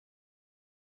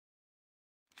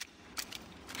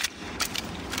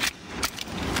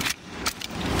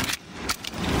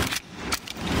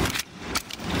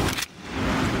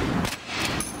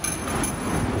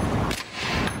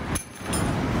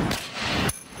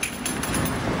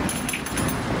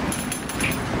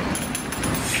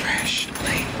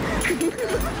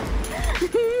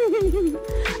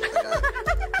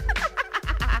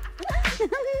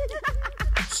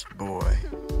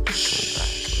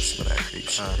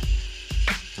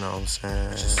You know what I'm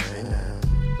saying? Just say that.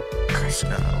 Crazy.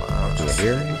 Can you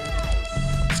hear me? Can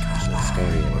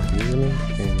you hear me?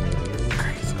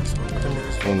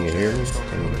 Can you hear me?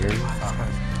 Can you hear me?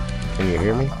 Can you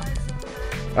hear me?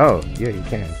 Oh, yeah, you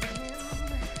can.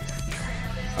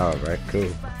 Alright,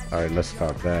 cool. Alright, let's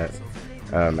talk that.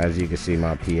 As you can see,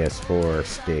 my PS4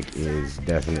 stick is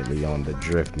definitely on the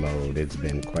drift mode. It's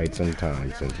been quite some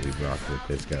time since we rocked with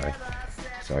this guy,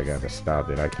 so I gotta stop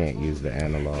it. I can't use the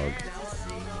analog.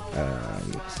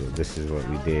 So this is what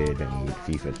we did in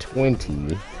FIFA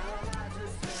 20.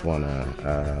 Just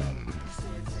wanna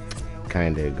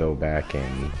kind of go back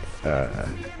and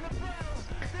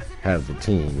have the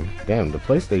team. Damn, the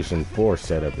PlayStation 4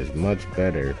 setup is much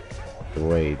better the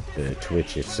way the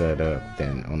Twitch is set up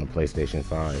than on the PlayStation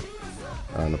 5.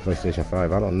 On the PlayStation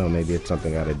 5, I don't know, maybe it's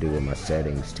something I gotta do with my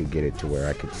settings to get it to where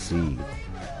I could see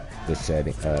the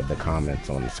setting, the comments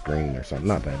on the screen or something.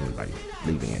 Not that anybody's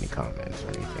leaving any comments or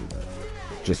anything, but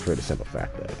just for the simple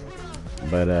fact of it.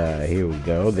 But here we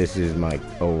go. This is my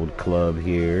old club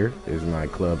here. This is my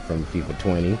club from FIFA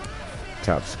 20.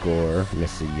 Top scorer,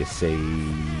 Mr.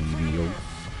 Eusebio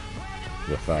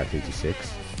with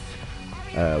 556.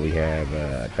 We have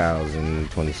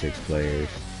 1,026 players.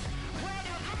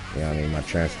 You know what I mean? My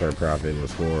transfer profit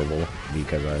was horrible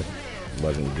because I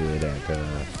wasn't good at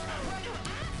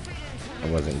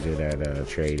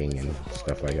trading and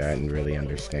stuff like that. I didn't really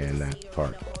understand that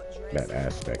part, that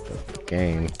aspect of the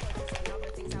game.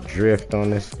 Drift on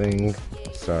this thing.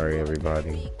 Sorry,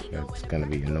 everybody. That's gonna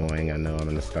be annoying. I know I'm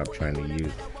gonna stop trying to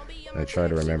use. I try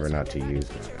to remember not to use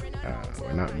that.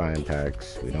 We're not buying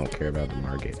packs. We don't care about the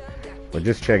market. We're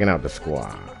just checking out the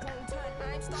squad.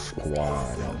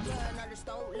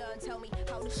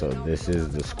 So this is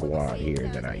the squad here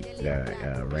that I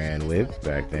ran with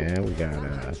back then. We got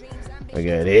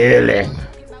Erling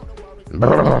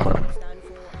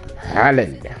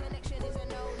Haaland,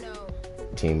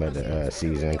 team of the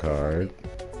season card.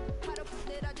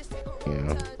 You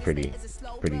know, pretty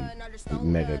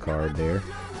mega card there.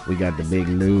 We got the Big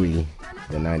Louis,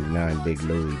 the 99 Big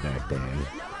Louis back then.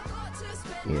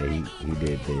 Yeah, he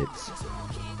did bits.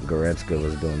 Goretzka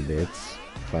was doing bits.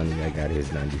 Funny, I got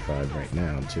his 95 right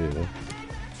now too.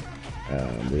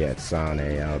 We had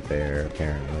Sane out there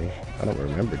apparently. I don't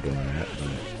remember doing that,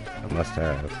 but I must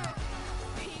have.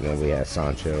 And then we had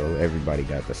Sancho. Everybody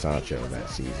got the Sancho that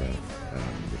season.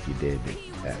 If you did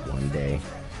that one day,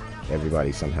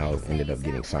 everybody somehow ended up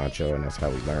getting Sancho, and that's how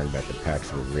we learned that the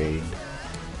packs were rigged.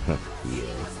 Yeah.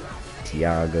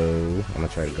 Thiago. I'm gonna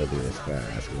try to go through this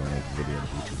fast. We don't want the video to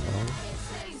be too long.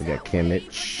 We got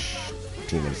Kimmich,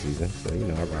 team of the season. So you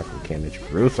know I rock with Kimmich.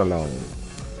 Bruce alone.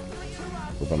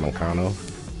 Upamecano,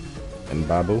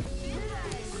 Mbabu,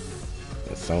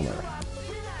 and Sommer.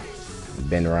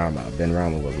 Ben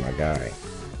Rama was my guy.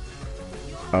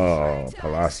 Oh,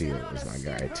 Palacio was my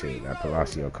guy too. That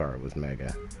Palacio card was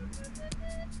mega.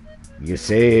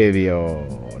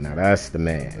 Eusebio. Now that's the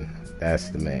man. That's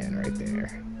the man right there.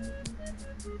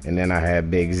 And then I had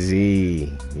Big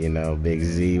Z. You know, Big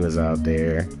Z was out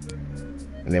there.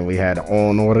 And then we had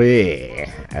Honoré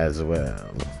as well.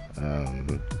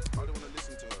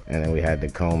 And then we had the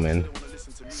Coleman,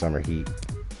 Summer Heat,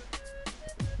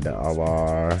 the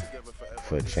Awar,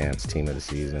 Foot Champs team of the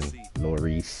season,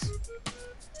 Lloris,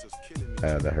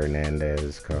 the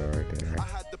Hernandez card there,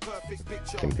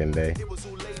 Kimpembe,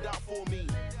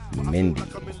 Mendy.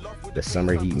 The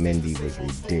Summer Heat Mendy was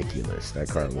ridiculous. That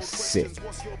card was sick.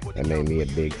 It made me a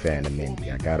big fan of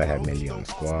Mendy. I gotta have Mendy on the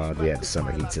squad. We had the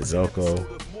Summer Heat Sissoko,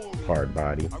 hard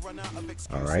body.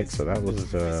 Alright, so that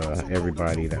was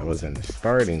everybody that was in the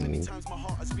starting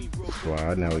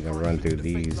squad. Now we're gonna run through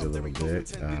these a little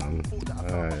bit. I don't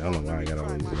know why I got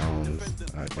all these loans.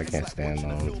 I can't stand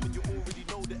loans.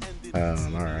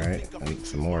 Alright, I need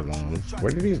some more loans.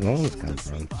 Where did these loans come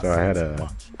from? So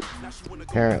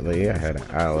apparently I had an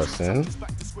Allison.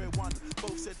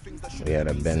 We had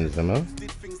a Benzema,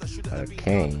 a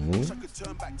Kane,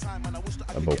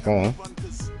 a Buffon,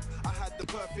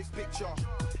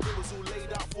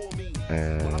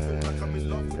 and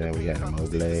then we had a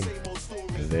Mobley,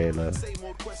 Vela,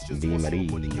 Di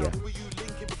Maria,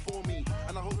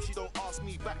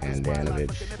 and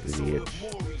Danovic, Ziyech,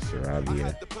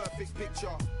 Sarabia,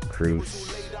 Cruz,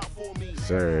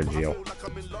 Sergio.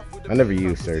 I never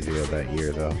used Sergio that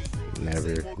year though.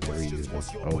 Never used him.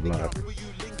 Old block.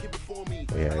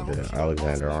 We had the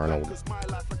Alexander Arnold,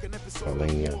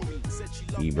 Paulinho,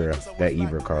 Ibra. That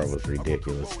Ibra card was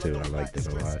ridiculous too. I liked it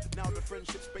a lot.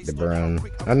 De Bruyne.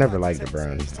 I never liked De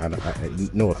Bruyne.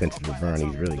 No offense to De Bruyne,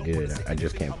 he's really good. I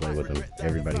just can't play with him.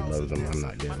 Everybody loves him. I'm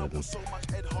not good with him.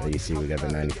 You see, we got the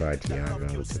 95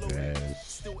 Thiago,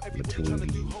 Tevez,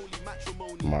 Matuidi,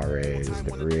 Mahrez,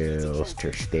 De Vrij,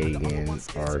 Ter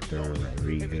Stegen, Arthur,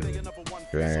 Rodrigo,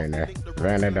 Werner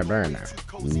de Bruyne,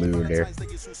 Müller.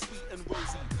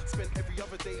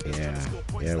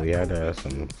 Yeah, we had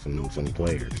some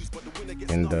players.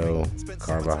 Endo,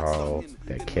 Carvajal,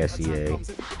 that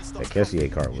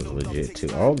Kessier card was legit too.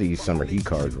 All these summer heat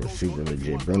cards were super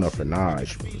legit. Bruno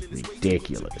Fernandes was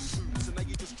ridiculous.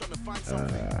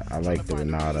 I like the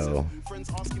Renato.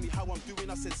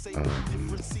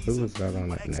 Who was that on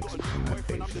that next on that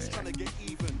page there?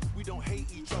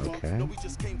 Okay.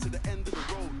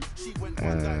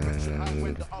 And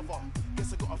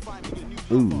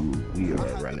we are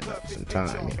running up some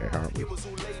time here, aren't we?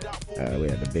 We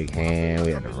had the Big Hand,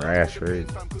 we had the Rashford.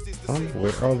 I don't know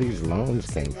where all these loans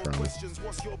came from.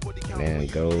 Man,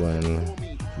 Golan,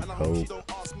 Pope,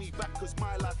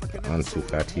 Ansu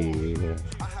Fati,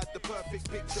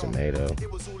 Semedo.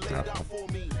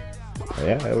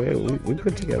 Yeah, we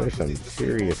put together some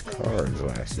serious cards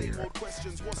last year.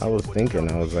 I was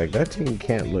like, that team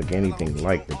can't look anything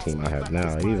like the team I have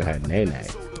now. I even had Nene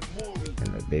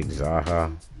and the big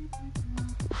Zaha.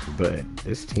 But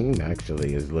this team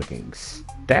actually is looking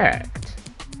stacked.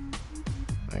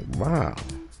 Like, wow.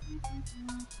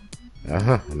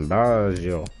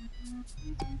 Baggio.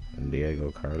 And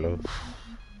Diego Carlos.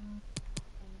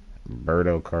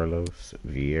 Berto Carlos.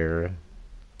 Vieira.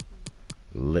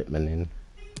 Litmanen.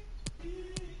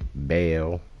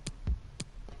 Bale.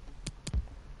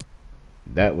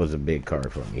 That was a big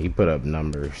card for me. He put up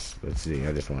numbers. Let's see.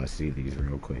 I just want to see these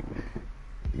real quick.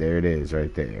 There it is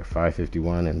right there.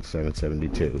 551 and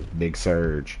 772. Big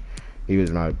Surge. He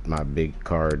was my big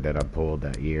card that I pulled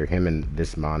that year. Him and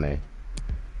this Mane.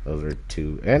 Those are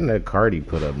two. And the Cardi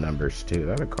put up numbers too.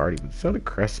 That a Cardi. So did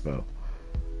Crespo.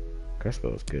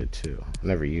 Crespo was good too. I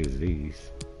never used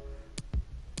these.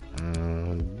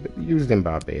 Used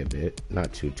Mbappe a bit.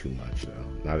 Not too much though.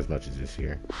 Not as much as this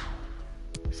year.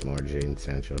 Some more Jadon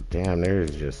Sancho. Damn,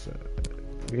 there's just...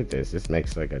 look at this. This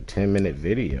makes like a 10-minute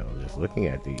video just looking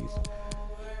at these.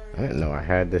 I didn't know I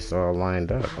had this all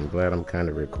lined up. I'm glad I'm kind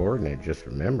of recording it just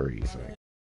for memories.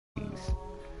 Like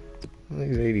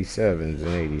these 87s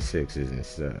and 86s and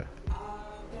stuff.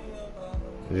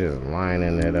 Just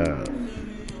lining it up.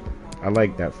 I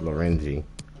like that Florenzi.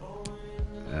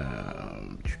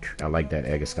 I like that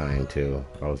Eggestein too.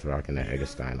 I was rocking that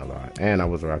Eggestein a lot. And I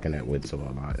was rocking that Witzel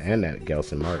a lot. And that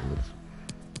Gelson Martins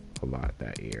a lot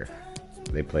that year.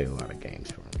 They played a lot of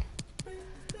games for me.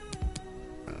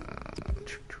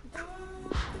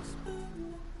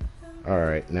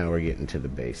 Alright, now we're getting to the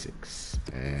basics.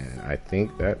 And I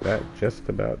think that just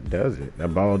about does it.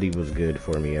 That Baldy was good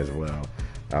for me as well.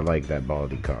 I like that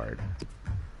Baldy card.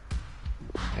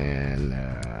 And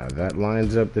that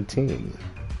lines up the team.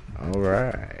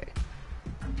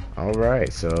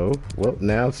 Alright, so, well,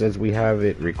 now since we have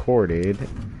it recorded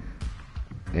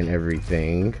and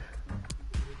everything,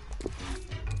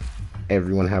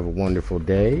 everyone have a wonderful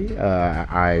day.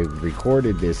 I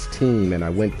recorded this team and I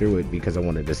went through it because I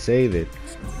wanted to save it,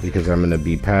 because I'm going to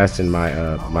be passing my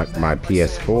my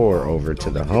PS4 over to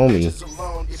the homie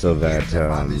so that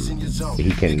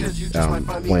he can,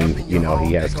 when, you know,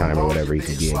 he has time or whatever, he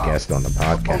can be a guest on the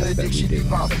podcast that we do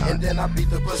all the time.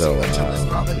 So,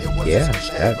 yeah,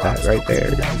 that right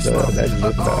there, that's just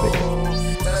about it.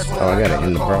 Oh, I got to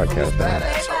end the broadcast now.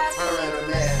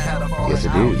 Yes, I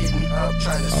do.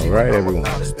 Alright, everyone.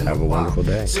 Have a wonderful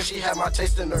day. Since she had my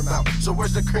taste in her mouth, so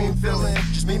where's the cream filling?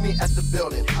 Just meet me at the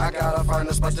building. I gotta find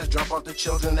a spot to drop off the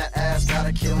children. That ass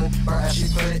gotta kill him. Or as she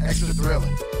put it, extra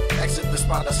thrilling. Exit the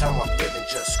spot, that's how I'm living,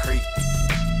 just creepy.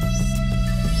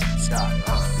 Skyline.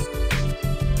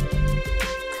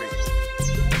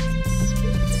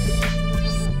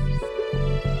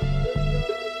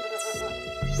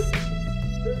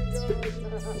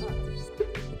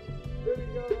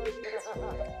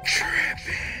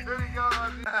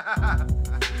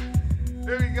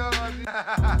 Here we go.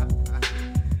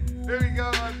 Here we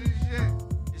go.